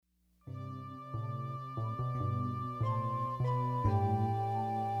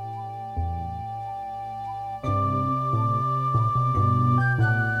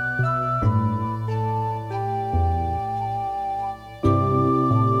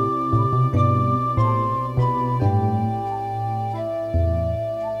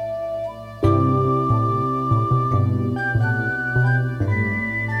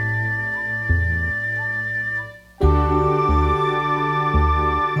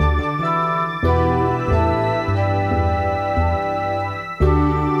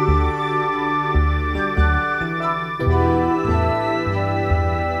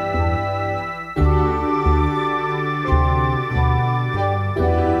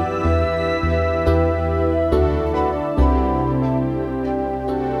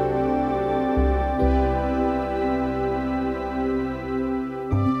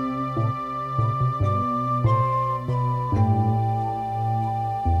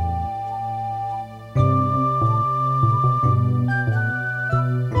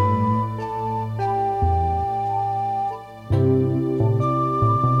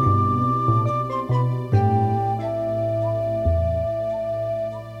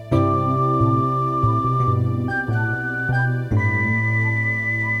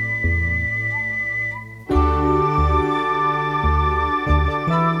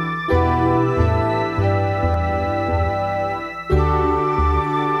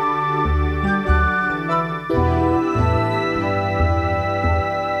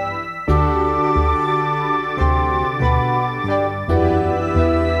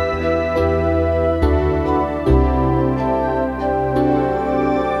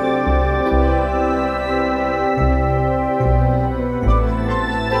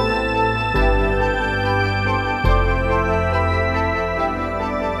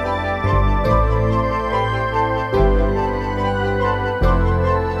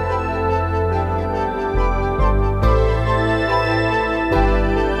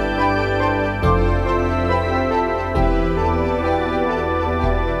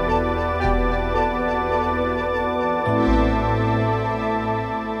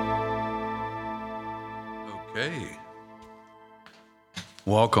Okay.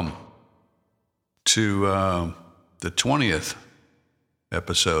 Welcome to the 20th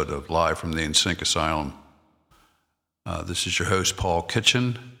episode of Live from the InSync Asylum. This is your host, Paul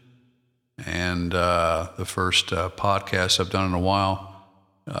Kitchen, and the first podcast I've done in a while.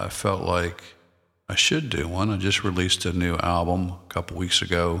 I felt like I should do one. I just released a new album a couple weeks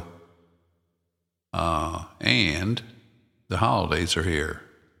ago, and the holidays are here.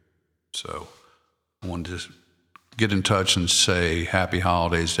 So I wanted to just get in touch and say happy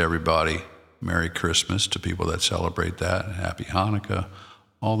holidays to everybody. Merry Christmas to people that celebrate that. Happy Hanukkah.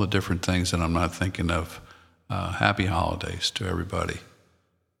 All the different things that I'm not thinking of. Happy holidays to everybody.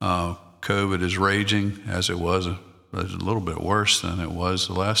 COVID is raging as it was. It was a little bit worse than it was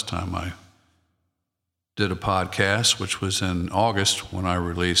the last time I did a podcast, which was in August when I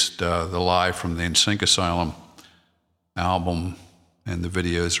released the Live from the InSync Asylum album, and the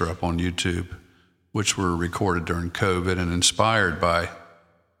videos are up on YouTube, which were recorded during COVID and inspired by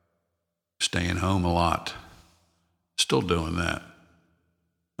staying home a lot. Still doing that.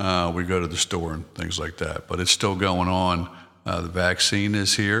 We go to the store and things like that, but it's still going on. The vaccine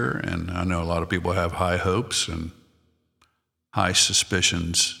is here, and I know a lot of people have high hopes and high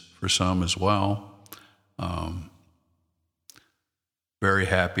suspicions for some as well. Very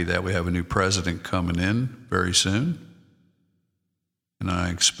happy that we have a new president coming in very soon. And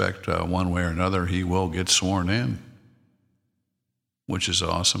I expect one way or another he will get sworn in, which is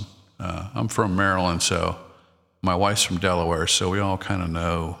awesome. I'm from Maryland, so my wife's from Delaware, so we all kind of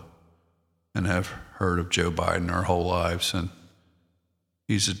know and have heard of Joe Biden our whole lives, and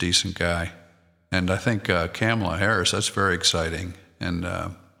he's a decent guy. And I think Kamala Harris, that's very exciting. And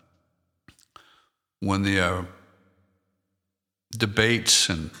when the debates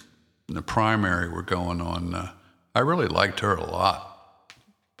and the primary were going on, I really liked her a lot.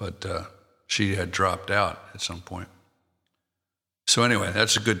 But she had dropped out at some point. So anyway,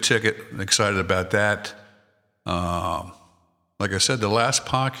 that's a good ticket. I'm excited about that. Like I said, the last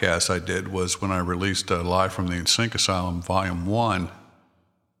podcast I did was when I released Live from the InSync Asylum Volume 1.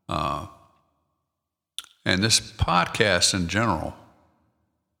 And this podcast in general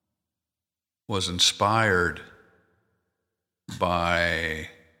was inspired by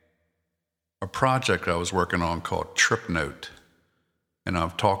a project I was working on called Trip Note. And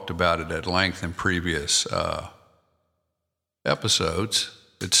I've talked about it at length in previous episodes.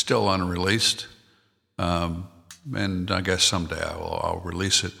 It's still unreleased, and I guess someday I'll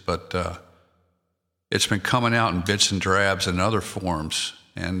release it. But it's been coming out in bits and drabs and other forms.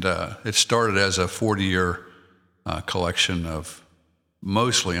 And it started as a 40-year collection of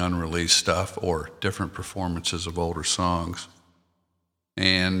mostly unreleased stuff or different performances of older songs.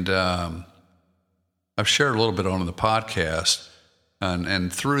 And I've shared a little bit on the podcast.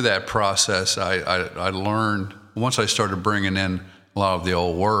 And through that process, I learned, once I started bringing in a lot of the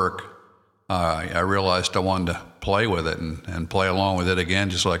old work, I realized I wanted to play with it and play along with it again,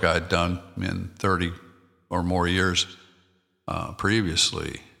 just like I had done in 30 or more years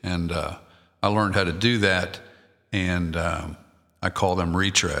previously. And I learned how to do that, and I call them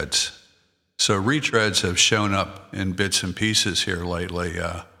retreads. So retreads have shown up in bits and pieces here lately.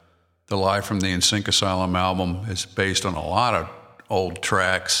 The Live from the InSync Asylum album is based on a lot of old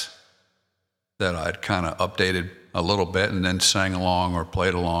tracks that I'd kind of updated a little bit and then sang along or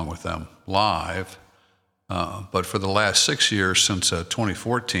played along with them live. But for the last 6 years, since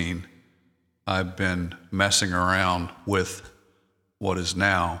 2014, I've been messing around with what is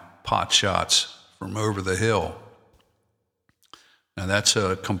now Pot Shots from Over the Hill. Now that's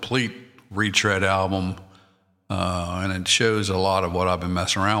a complete retread album, and it shows a lot of what I've been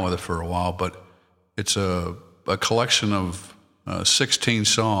messing around with it for a while, but it's a collection of 16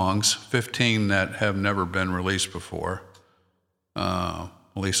 songs, 15 that have never been released before, at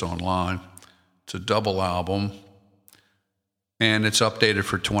least online. It's a double album, and it's updated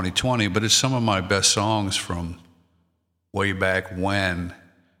for 2020, but it's some of my best songs from way back when.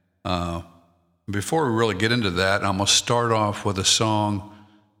 Before we really get into that, I'm going to start off with a song.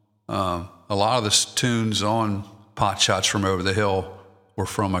 A lot of the tunes on Pot Shots from Over the Hill were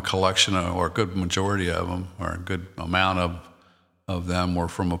from a collection, or a good majority of them, or a good amount of them were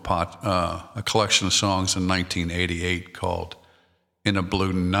from a collection of songs in 1988 called In a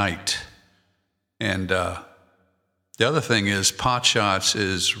Blue Night. And the other thing is, Pot Shots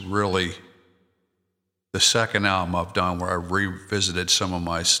is really the second album I've done where I revisited some of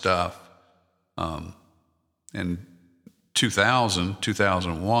my stuff. In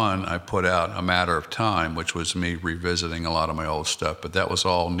 2001, I put out A Matter of Time, which was me revisiting a lot of my old stuff, but that was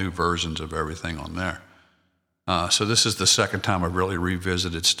all new versions of everything on there. So this is the second time I've really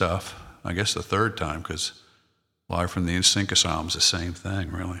revisited stuff. I guess the third time, because live from the InSync Asylum is the same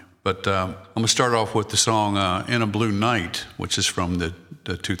thing, really. But I'm going to start off with the song In a Blue Night, which is from the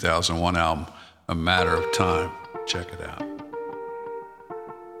 2001 album, A Matter of Time. Check it out.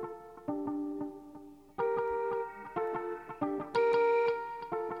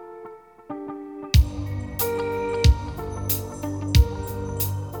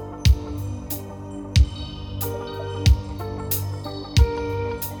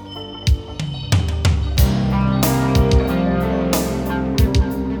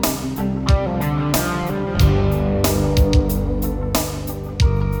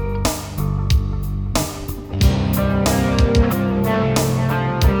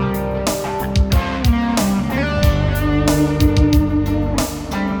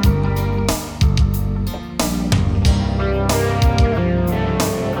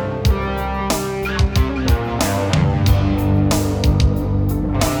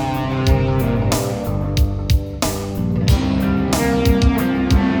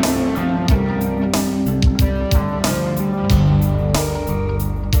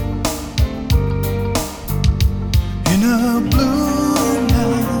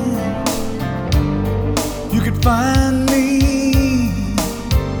 Find me,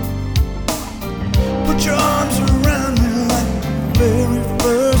 put your arms around me like the very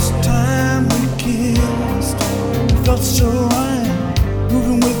first time we kissed. It felt so right,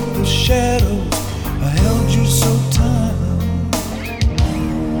 moving with the shadows. I held you so tight.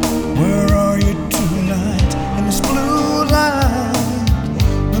 Where are you tonight? In this blue light,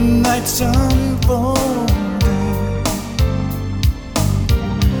 the night's unfolding.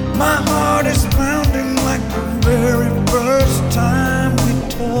 My heart is pounding like the very first time we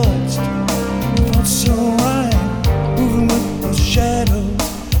touched. It felt so right, moving with the shadows.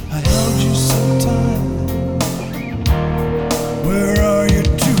 I held you so tight. Where are you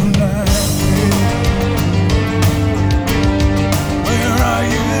tonight, babe? Where are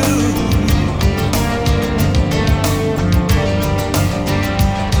you?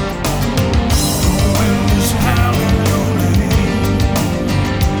 The wind is howling your name.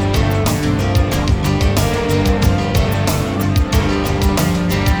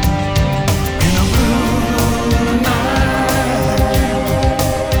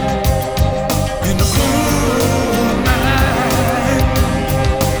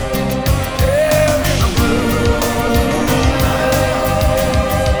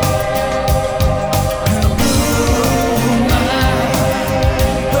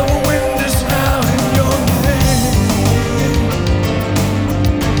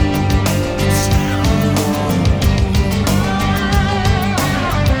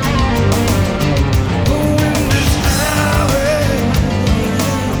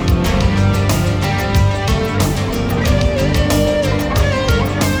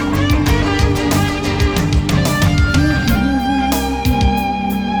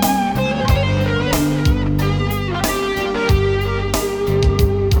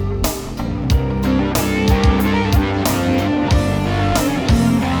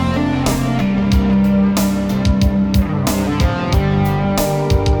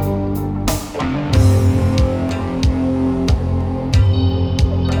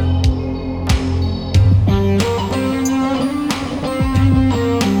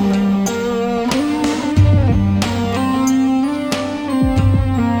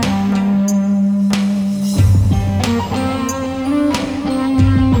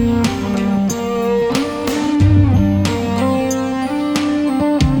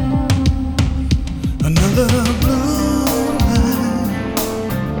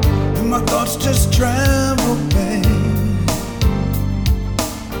 Just travel, babe.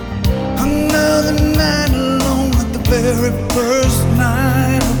 Another night alone, like the very first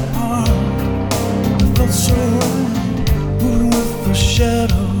night apart. It felt so right, moving with the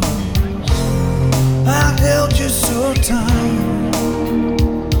shadows. I held you so tight.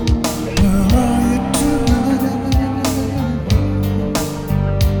 Where are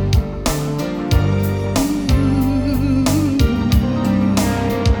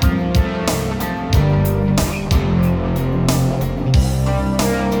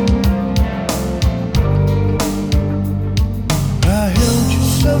you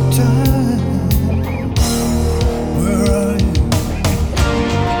so tight? Where are you?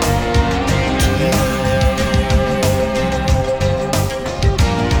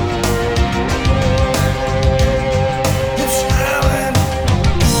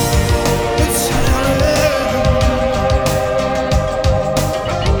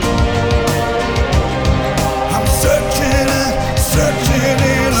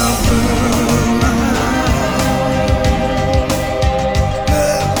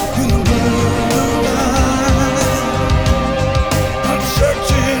 In a blue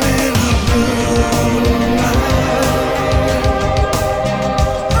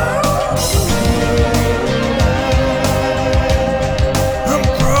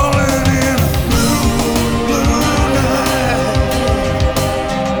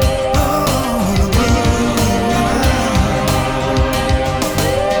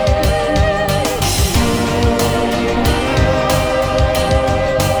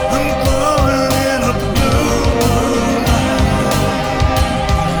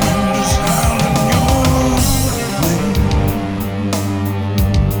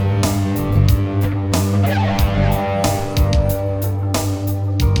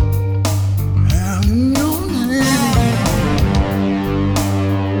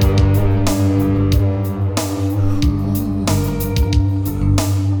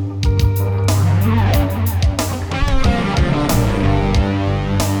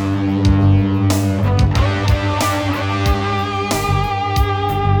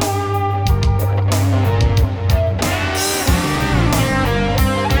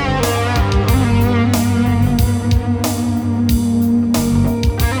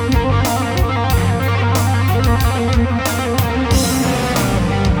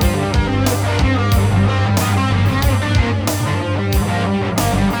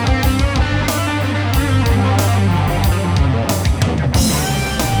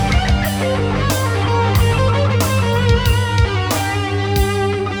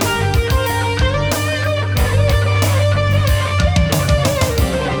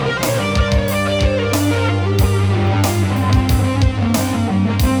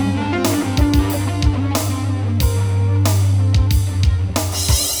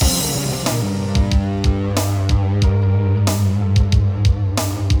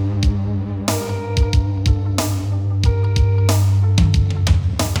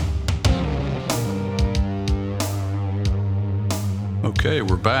Okay,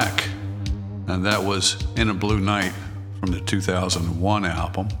 we're back. And that was In a Blue Night from the 2001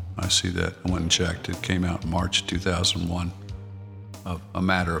 album. I see that. I went and checked. It came out in March 2001 of A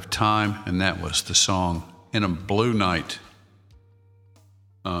Matter of Time. And that was the song In a Blue Night,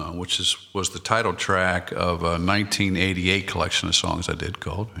 which was the title track of a 1988 collection of songs I did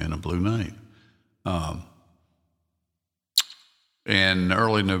called In a Blue Night. In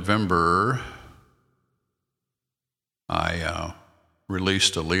early November, I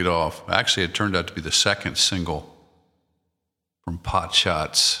released a lead-off. Actually, it turned out to be the second single from Pot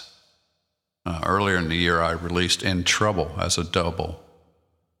Shots. Earlier in the year, I released In Trouble as a double-sided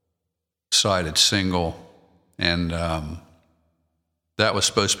single, and that was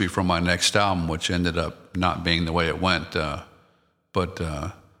supposed to be from my next album, which ended up not being the way it went. So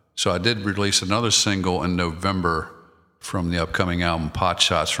I did release another single in November from the upcoming album Pot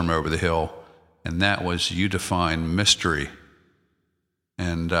Shots from Over the Hill, and that was You Define Mystery.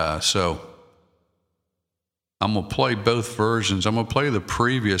 And so I'm going to play both versions. I'm going to play the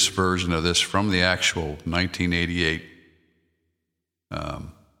previous version of this from the actual 1988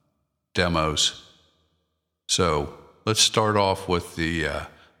 demos. So let's start off with the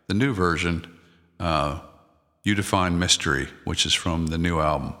new version, You Define Mystery, which is from the new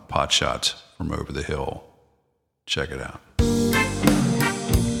album Pot Shots from Over the Hill. Check it out.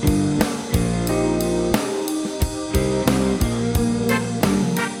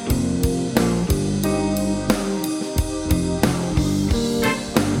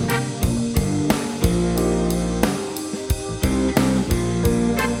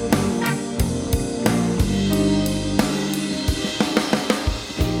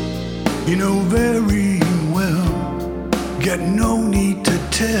 You know very well, got no need to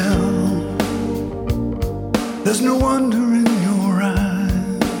tell. There's no wonder in your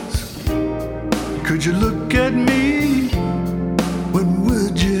eyes. Could you look at me? What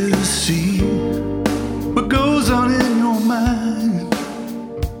would you see? What goes on in your mind?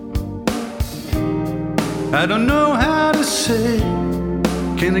 I don't know how to say.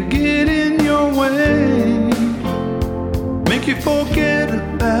 Can I get in your way? Make you forget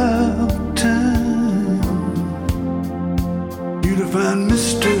about time. You define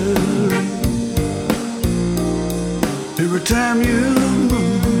mystery. Every time you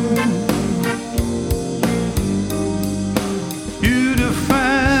move, you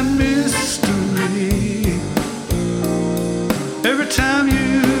define mystery. Every time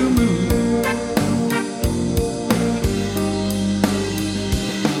you move,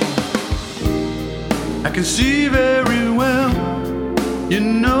 I can see very well. You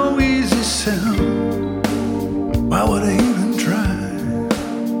know easy sound. Why would I even try?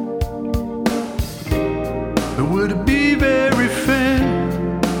 Or would it be very fair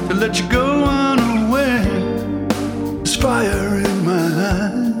to let you go unaware? There's fire in my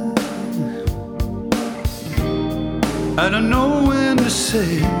eyes. I don't know when to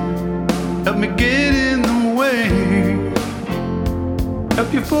say. Help me get in the way.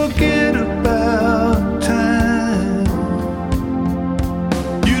 Help you forget about time.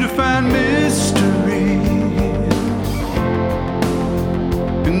 You define mystery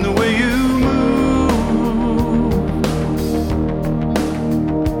in the way you move.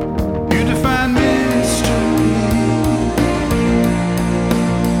 You define mystery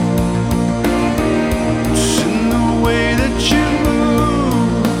just in the way that you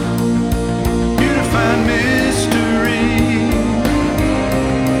move. You define mystery.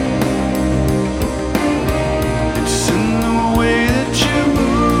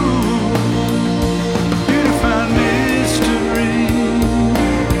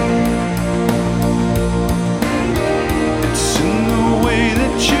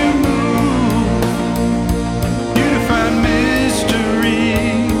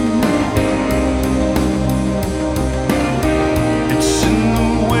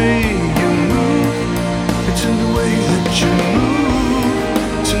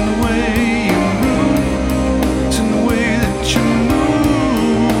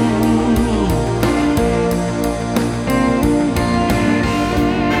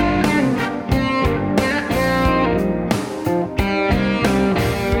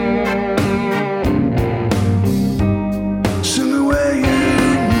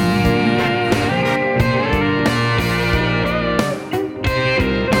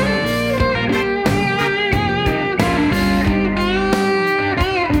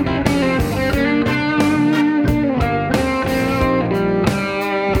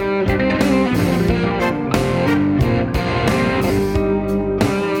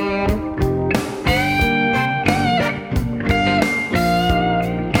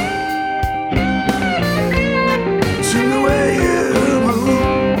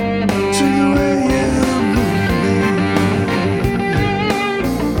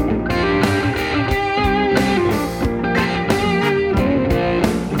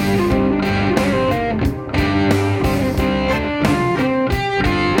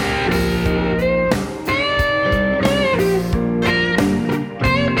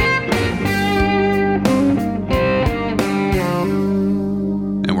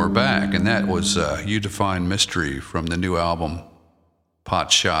 we're back, and that was You Define Mystery from the new album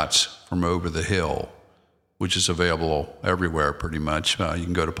Pot Shots from Over the Hill, which is available everywhere pretty much. You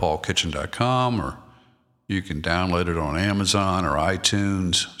can go to paulkitchen.com, or you can download it on Amazon or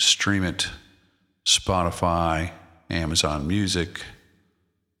iTunes, stream it, Spotify, Amazon Music.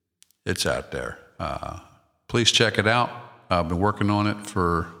 It's out there. Please check it out. I've been working on it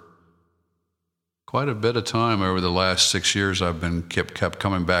for quite a bit of time over the last 6 years. I've been kept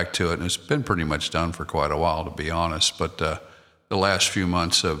coming back to it, and it's been pretty much done for quite a while, to be honest. But the last few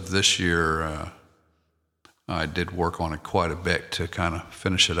months of this year, I did work on it quite a bit to kind of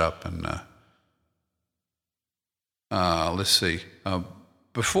finish it up. And let's see.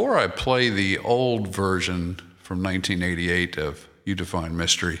 Before I play the old version from 1988 of You Define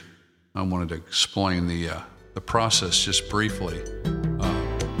Mystery, I wanted to explain the process just briefly.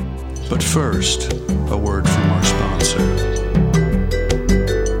 But first, a word from our sponsor.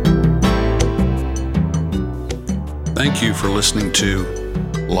 Thank you for listening to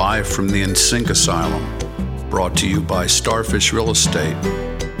Live from the InSync Asylum, brought to you by Starfish Real Estate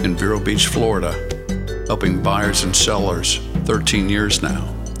in Vero Beach, Florida, helping buyers and sellers 13 years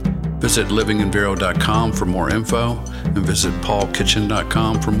now. Visit livinginvero.com for more info, and visit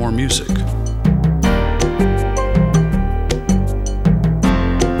paulkitchen.com for more music.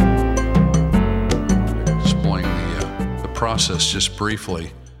 Process just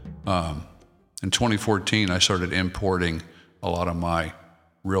briefly. In 2014, I started importing a lot of my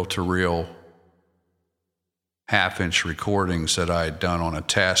reel-to-reel half-inch recordings that I had done on a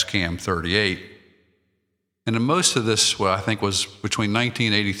Tascam 38. And then most of this, I think, was between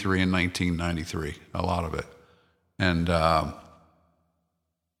 1983 and 1993, a lot of it. And I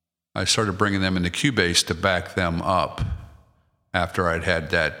started bringing them into Cubase to back them up after I'd had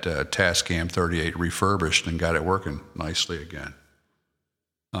that Tascam 38 refurbished and got it working nicely again.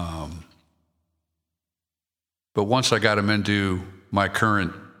 But once I got them into my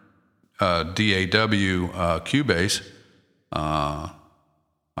current DAW Cubase, I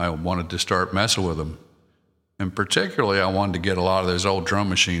wanted to start messing with them. And particularly, I wanted to get a lot of those old drum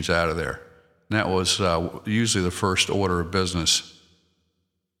machines out of there. And that was usually the first order of business.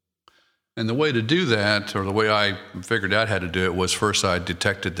 And the way to do that, or the way I figured out how to do it, was first I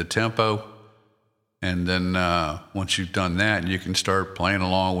detected the tempo. And then once you've done that, you can start playing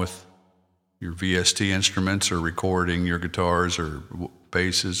along with your VST instruments or recording your guitars or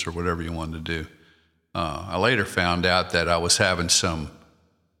basses or whatever you wanted to do. I later found out that I was having some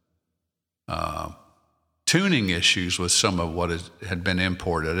tuning issues with some of what had been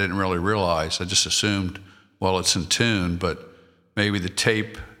imported. I didn't really realize. I just assumed, well, it's in tune, but maybe the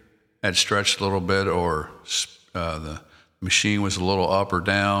tape had stretched a little bit, or the machine was a little up or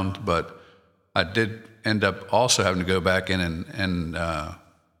down. But I did end up also having to go back in and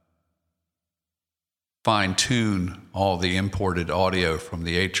fine-tune all the imported audio from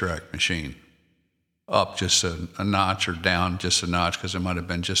the 8-track machine, up just a notch or down just a notch, because it might have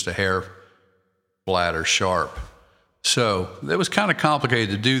been just a hair flat or sharp. So it was kind of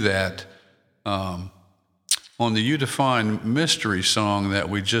complicated to do that. On the You Define Mystery song that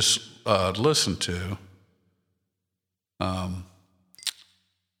we just listened to,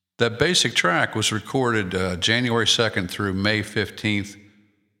 that basic track was recorded January 2nd through May 15th,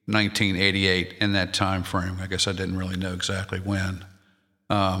 1988, in that time frame. I guess I didn't really know exactly when.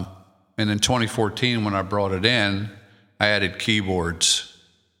 And in 2014, when I brought it in, I added keyboards.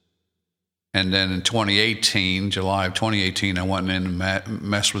 And then in 2018, July of 2018, I went in and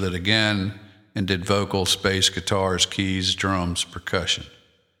messed with it again and did vocals, bass, guitars, keys, drums, percussion.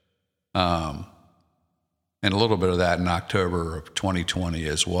 And a little bit of that in October of 2020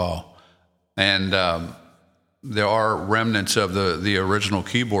 as well. And there are remnants of the original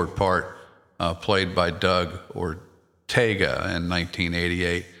keyboard part played by Doug Ortega in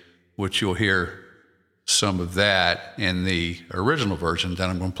 1988, which you'll hear some of that in the original version that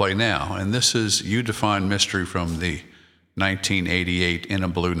I'm going to play now. And this is You Define Mystery from the 1988 In a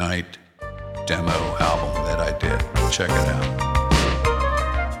Blue Night demo album that I did. Check it out.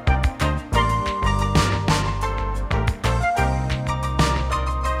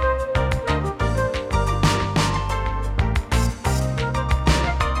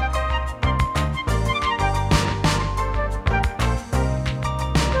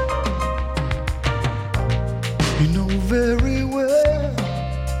 You know very well,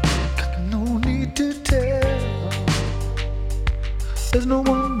 got no need to tell. There's no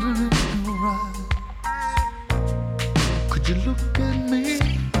wonder in your eyes. Could you look at me?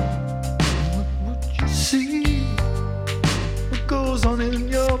 What would you see? What goes on in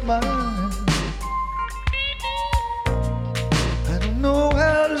your mind? I don't know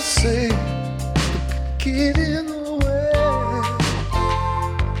how to get in the way,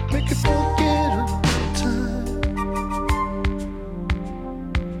 make you forget about time.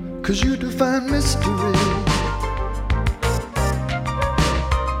 'Cause you define mystery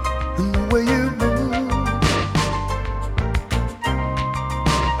in the way you move.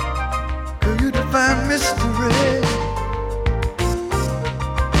 Girl, you define mystery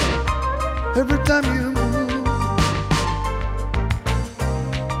every time you move.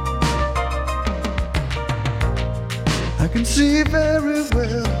 I can see very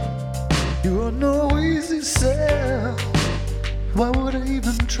well you are no easy sell. Why would I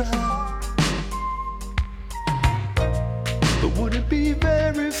even try? But would it be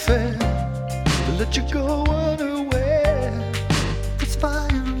very fair to let you go unaware? There's fire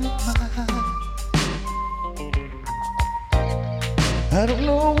in my eyes. I don't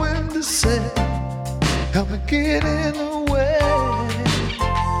know when to say, help me get in the way,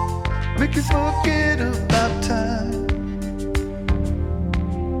 make you forget about time.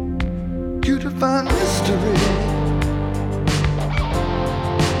 You define mystery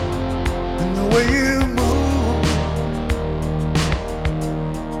in the way you move.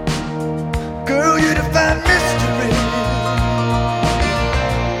 Girl, you define mystery.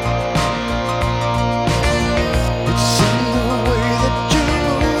 It's in the way that you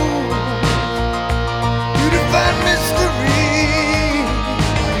move. You define mystery.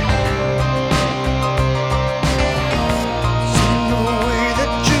 It's in the way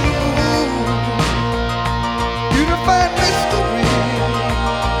that you move. You define mystery.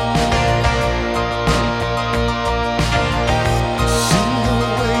 It's in the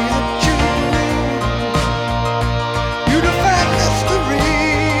way that you move. You define mystery.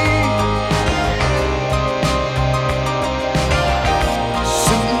 It's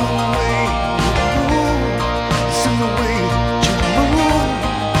in the way you move. It's in the way that you move.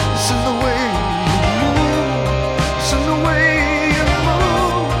 It's in the way you move. It's in the way you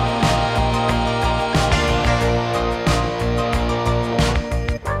move.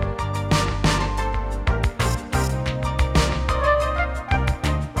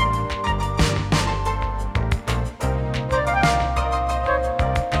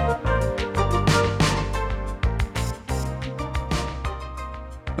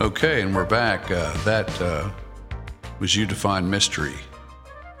 Okay, and we're back. That was You Define Mystery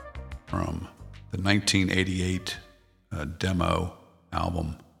from the 1988 demo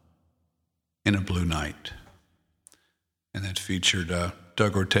album, In a Blue Night. And that featured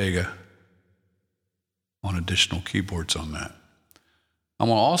Doug Ortega on additional keyboards on that. I'm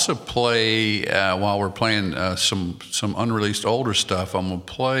going to also play, while we're playing some unreleased older stuff, I'm going to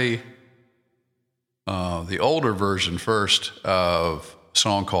play the older version first of a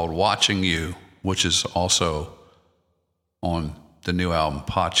song called Watching You, which is also on the new album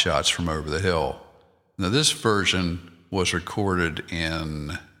Pot Shots from Over the Hill. Now, this version was recorded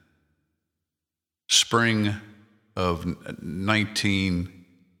in spring of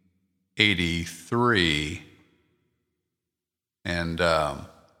 1983, and a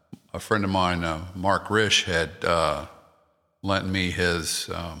friend of mine, Mark Risch, had lent me his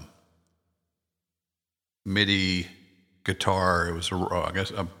MIDI guitar. It was I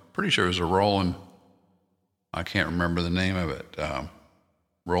guess I'm pretty sure it was a Roland. I can't remember the name of it.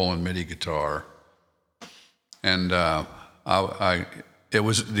 Roland MIDI guitar, and it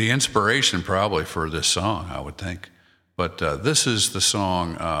was the inspiration probably for this song, I would think. But this is the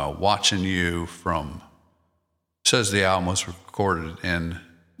song "Watching You" from. Says the album was recorded in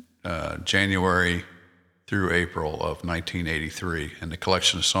January through April of 1983, and the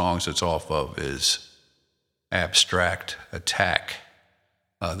collection of songs it's off of is Abstract Attack.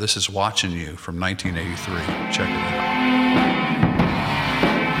 This is Watching You from 1983. Check it out.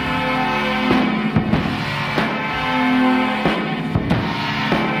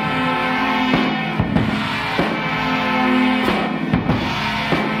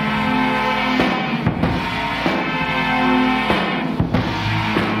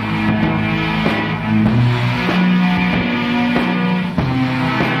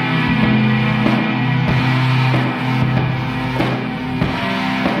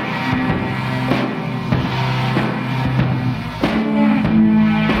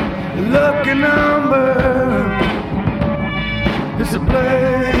 Lucky number is a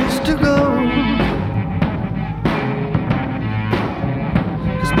place to go,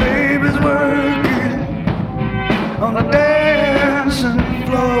 'cause baby's working on the dancing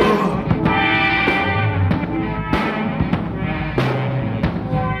floor.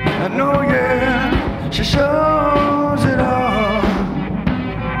 I know, yeah, she shows it all.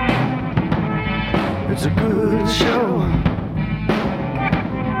 It's a good show,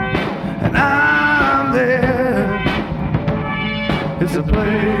 and I'm there there's a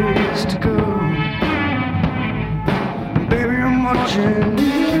place to go. Baby, I'm watching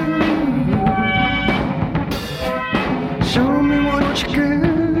you. Show me what you can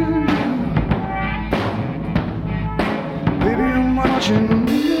do. Baby, I'm watching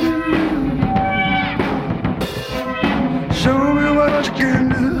you. Show me what you can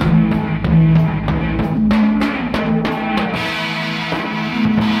do.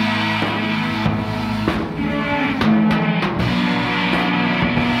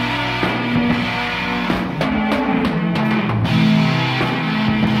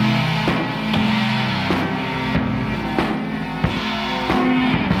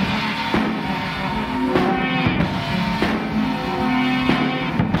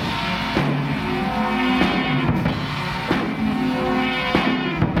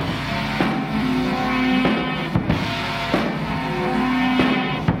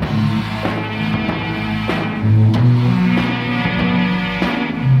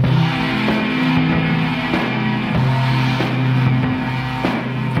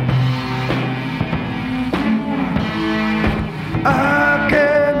 I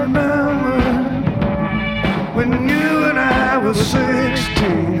can remember when you and I were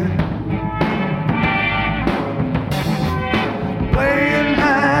 16, playing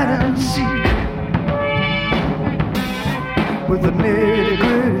hide and seek with the nitty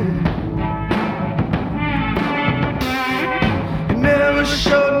gritty. You never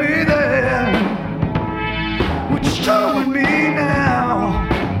showed me then what you're showing me now.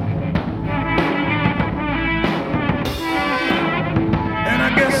 I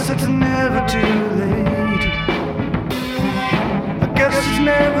guess it's never too late. I guess it's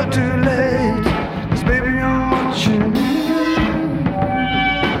never too late. 'Cause baby, I'm watching you.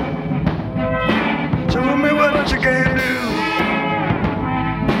 Show me what you can do.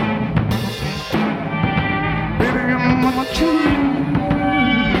 Baby, I'm watching you.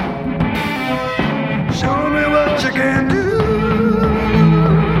 Show me what you can do.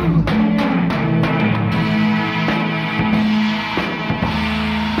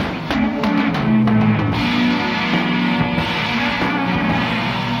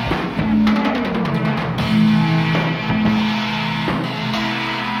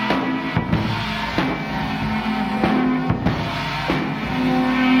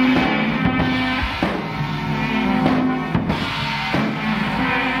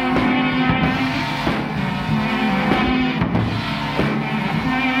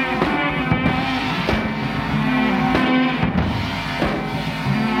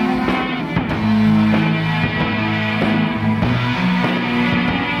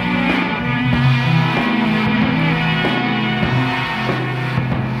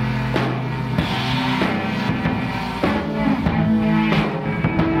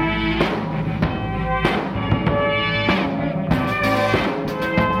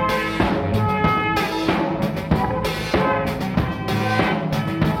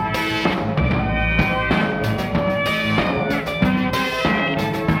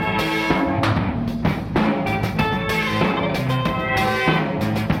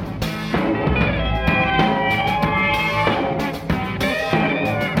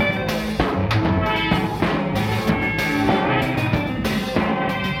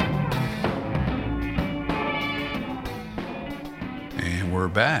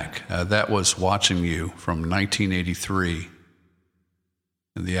 Back. That was Watching You from 1983.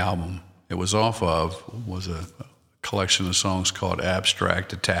 The album it was off of was a collection of songs called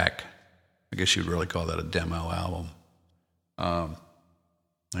Abstract Attack. I guess you'd really call that a demo album.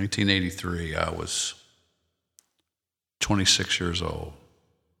 1983, I was 26 years old.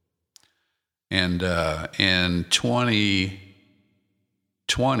 And in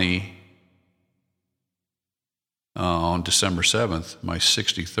 2020, on December 7th, my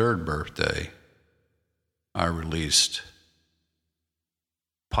 63rd birthday, I released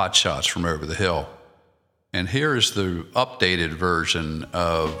Pot Shots from Over the Hill. And here is the updated version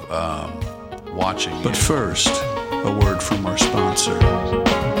of Watching You. But first, a word from our sponsor.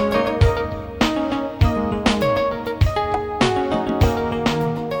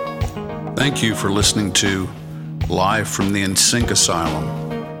 Thank you for listening to Live from the InSync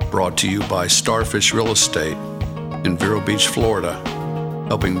Asylum, brought to you by Starfish Real Estate in Vero Beach, Florida,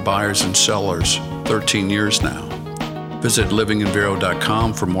 helping buyers and sellers 13 years now. Visit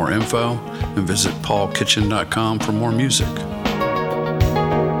livinginvero.com for more info and visit paulkitchen.com for more music.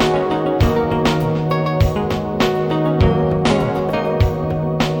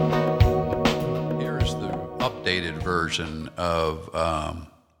 Here's the updated version of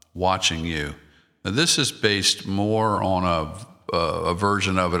Watching You. Now, this is based more on a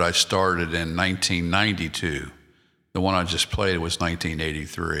version of it I started in 1992. The one I just played was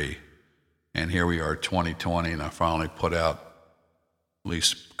 1983. And here we are, 2020, and I finally put out, at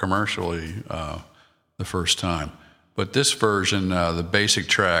least commercially, the first time. But this version, the basic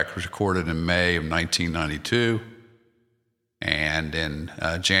track, was recorded in May of 1992 and in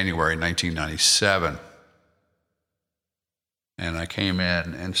January 1997. And I came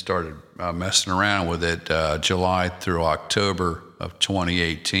in and started messing around with it July through October of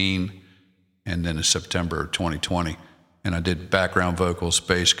 2018, and then in September of 2020. And I did background vocals,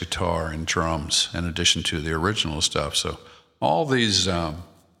 bass, guitar, and drums in addition to the original stuff. So all these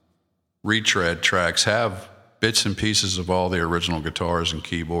retread tracks have bits and pieces of all the original guitars and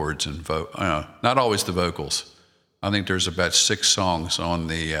keyboards and not always the vocals. I think there's about 6 songs on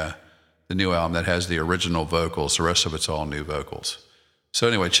the new album that has the original vocals. The rest of it's all new vocals. So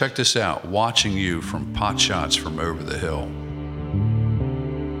anyway, check this out. Watching You from Pot Shots from Over the Hill.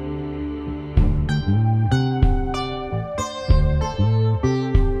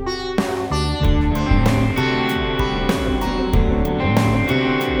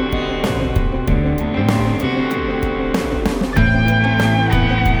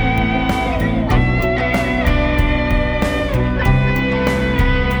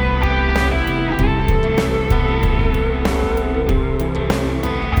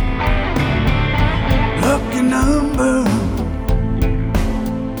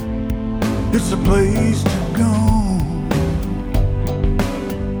 It's a place to go.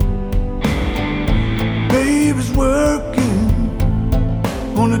 Baby's working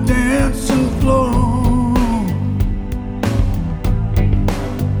on a dancing floor.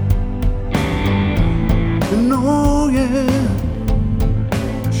 And oh yeah,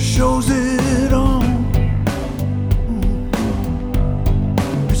 she shows it all.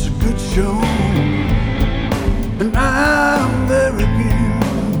 It's a good show, and I'm there again.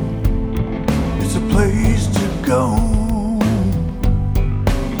 It's a place to go.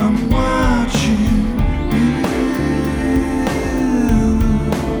 I'm watching you.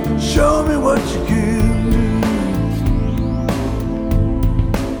 Show me what you can do.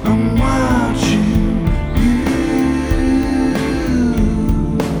 I'm watching you.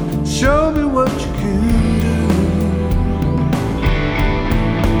 Show me what you can do.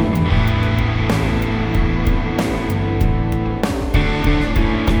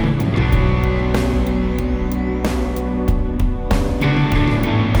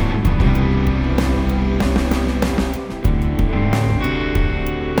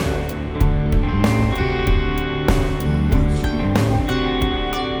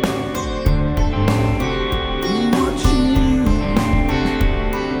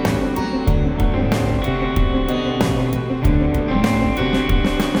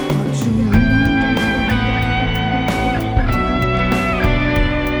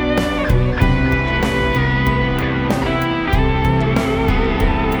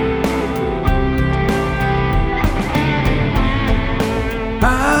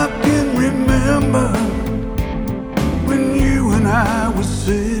 I can remember when you and I were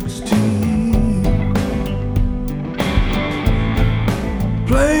 16,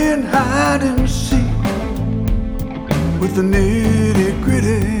 playing hide and seek with the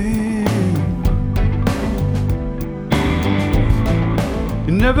nitty-gritty.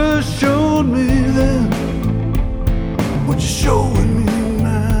 You never showed me then what you're showing me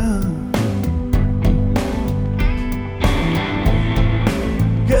now.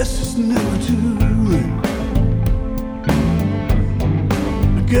 Guess it's never too late.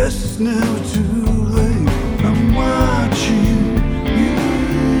 I guess it's never too late. I'm watching you.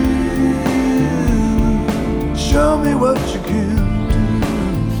 Show me what you can do.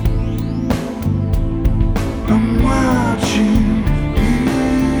 I'm watching you.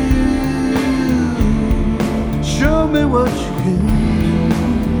 Show me what you can do.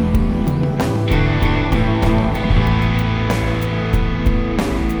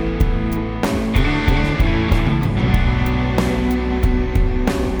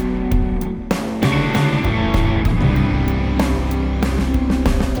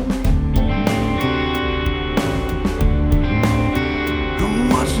 I'm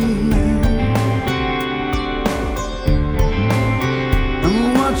watching, man.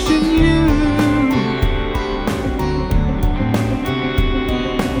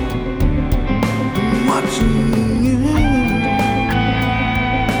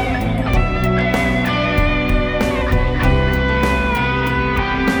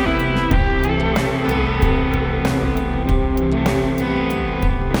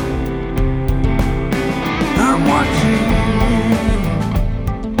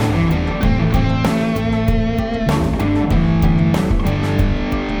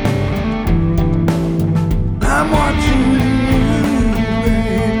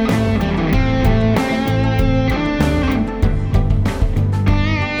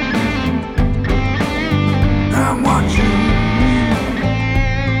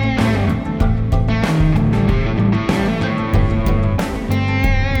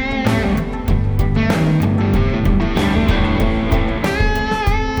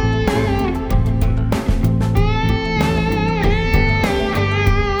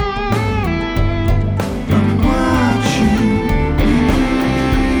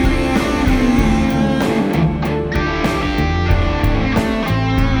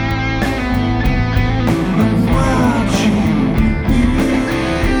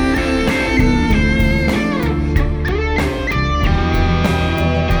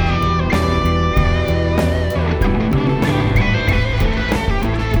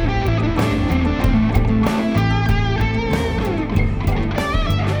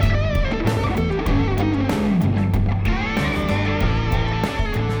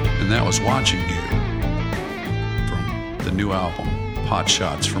 Was Watching You from the new album, Pot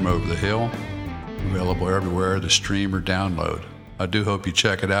Shots from Over the Hill, available everywhere to stream or download. I do hope you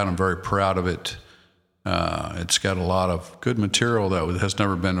check it out. I'm very proud of it. It's got a lot of good material that has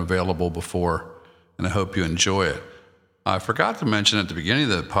never been available before, and I hope you enjoy it. I forgot to mention at the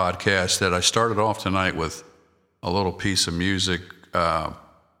beginning of the podcast that I started off tonight with a little piece of music from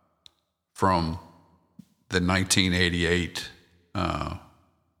the 1988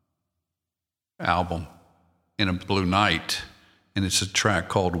 album, In a Blue Night, and it's a track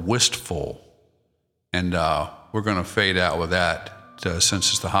called Wistful. And we're going to fade out with that since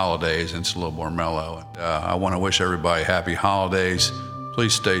it's the holidays and it's a little more mellow. And, I want to wish everybody happy holidays.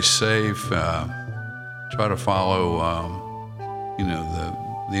 Please stay safe. Try to follow,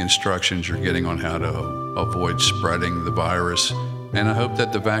 the instructions you're getting on how to avoid spreading the virus. And I hope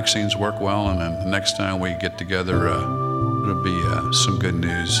that the vaccines work well. And then the next time we get together, it'll be some good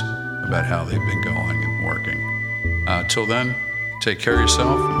news about how they've been going and working. Till then, take care of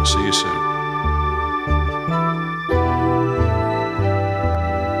yourself and we'll see you soon.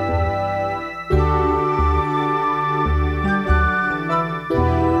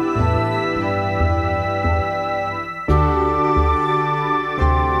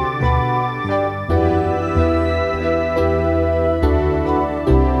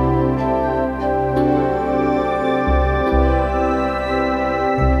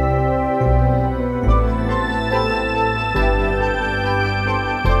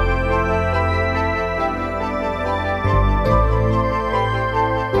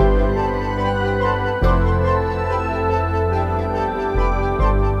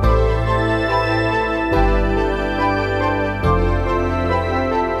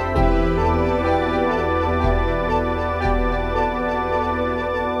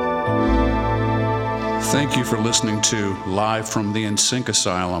 Thank you for listening to Live from the InSync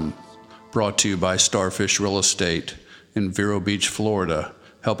Asylum, brought to you by Starfish Real Estate in Vero Beach, Florida,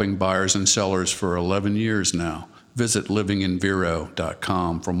 helping buyers and sellers for 11 years now. Visit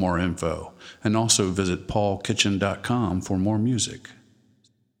livinginvero.com for more info, and also visit paulkitchen.com for more music.